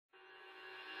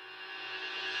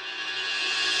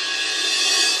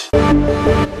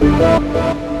Hi,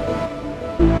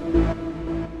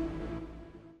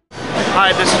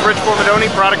 this is Rich Bormadoni,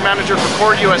 Product Manager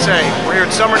for Korg USA. We're here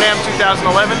at Summer NAMM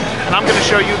 2011, and I'm going to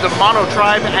show you the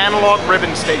Monotribe Analog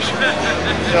Ribbon Station.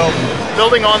 So,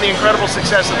 building on the incredible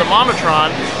success of the Monotribe,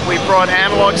 we brought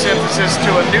analog synthesis to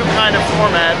a new kind of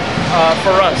format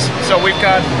for us. So we've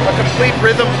got a complete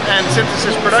rhythm and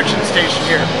synthesis production station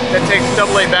here that takes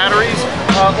AA batteries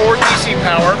or DC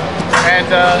power and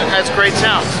has great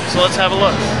sounds. So let's have a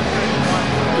look.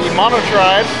 The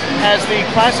Monotribe has the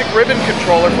classic ribbon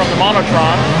controller from the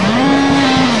Monotribe,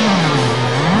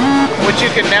 which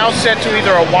you can now set to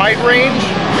either a wide range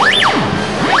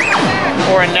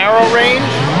or a narrow range,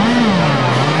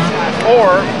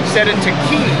 or set it to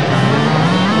key.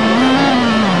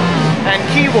 And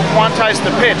key will quantize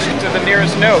the pitch to the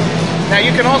nearest note. Now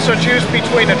you can also choose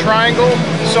between a triangle,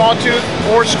 sawtooth,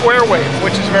 or square wave,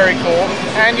 which is very cool.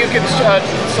 And you can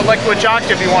select which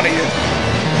octave you want to use.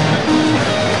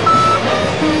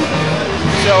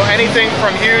 So anything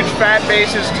from huge fat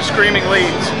basses to screaming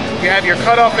leads. You have your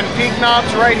cutoff and peak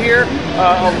knobs right here,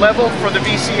 a level for the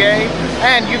VCA,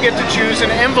 and you get to choose an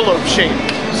envelope shape.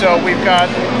 So we've got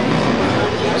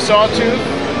a sawtooth,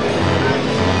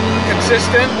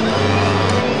 consistent,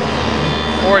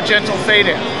 or a gentle fade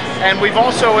in. And we've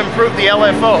also improved the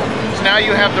LFO. So now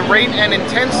you have the rate and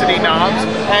intensity knobs,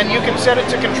 and you can set it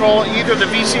to control either the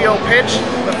VCO pitch,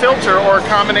 the filter, or a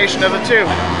combination of the two.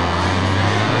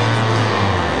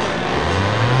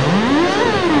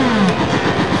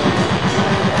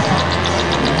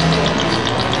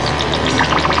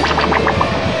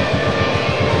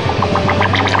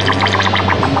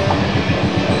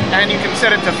 And you can set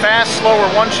it to fast, slow, or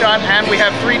one-shot, and we have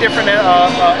 3 different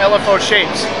LFO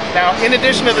shapes. Now, in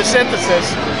addition to the synthesis,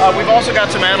 we've also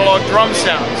got some analog drum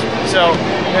sounds. So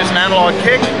there's an analog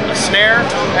kick, a snare,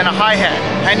 and a hi-hat.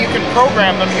 And you can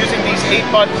program them using these 8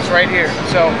 buttons right here.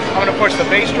 So I'm going to push the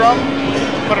bass drum,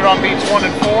 put it on beats 1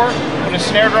 and 4, put a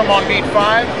snare drum on beat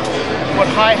 5, put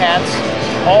hi-hats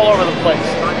all over the place.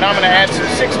 Now I'm going to add some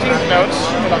 16th notes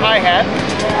to the hi-hat.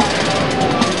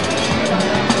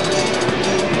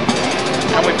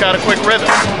 And we've got a quick rhythm.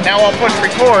 Now I'll push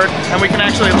record, and we can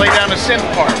actually lay down a synth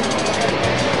part.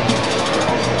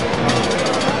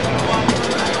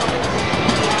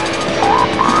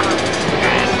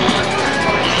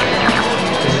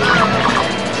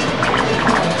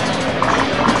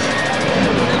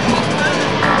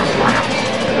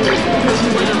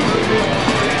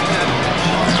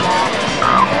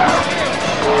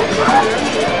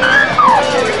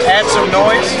 Add some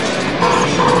noise.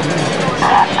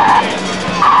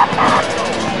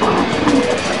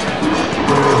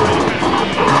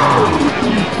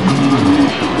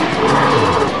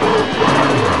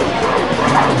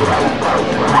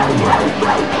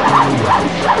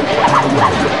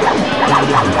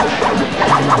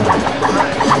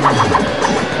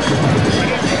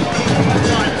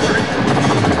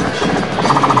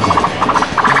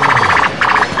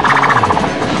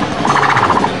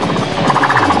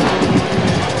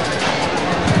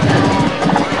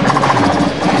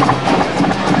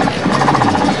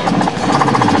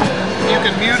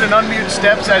 Unmute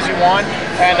steps as you want,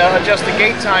 and adjust the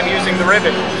gate time using the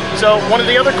ribbon. So one of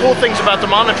the other cool things about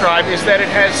the Monotribe is that it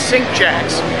has sync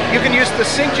jacks. You can use the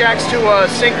sync jacks to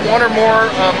sync 1 or more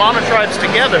Monotribes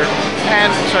together, and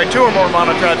 2 or more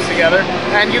Monotribes together,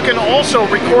 and you can also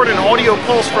record an audio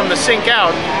pulse from the sync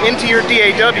out into your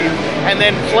DAW, and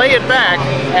then play it back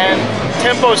and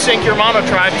tempo sync your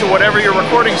Monotribe to whatever your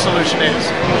recording solution is.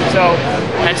 So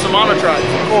that's the Monotribe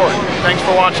from Korg. Thanks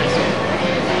for watching.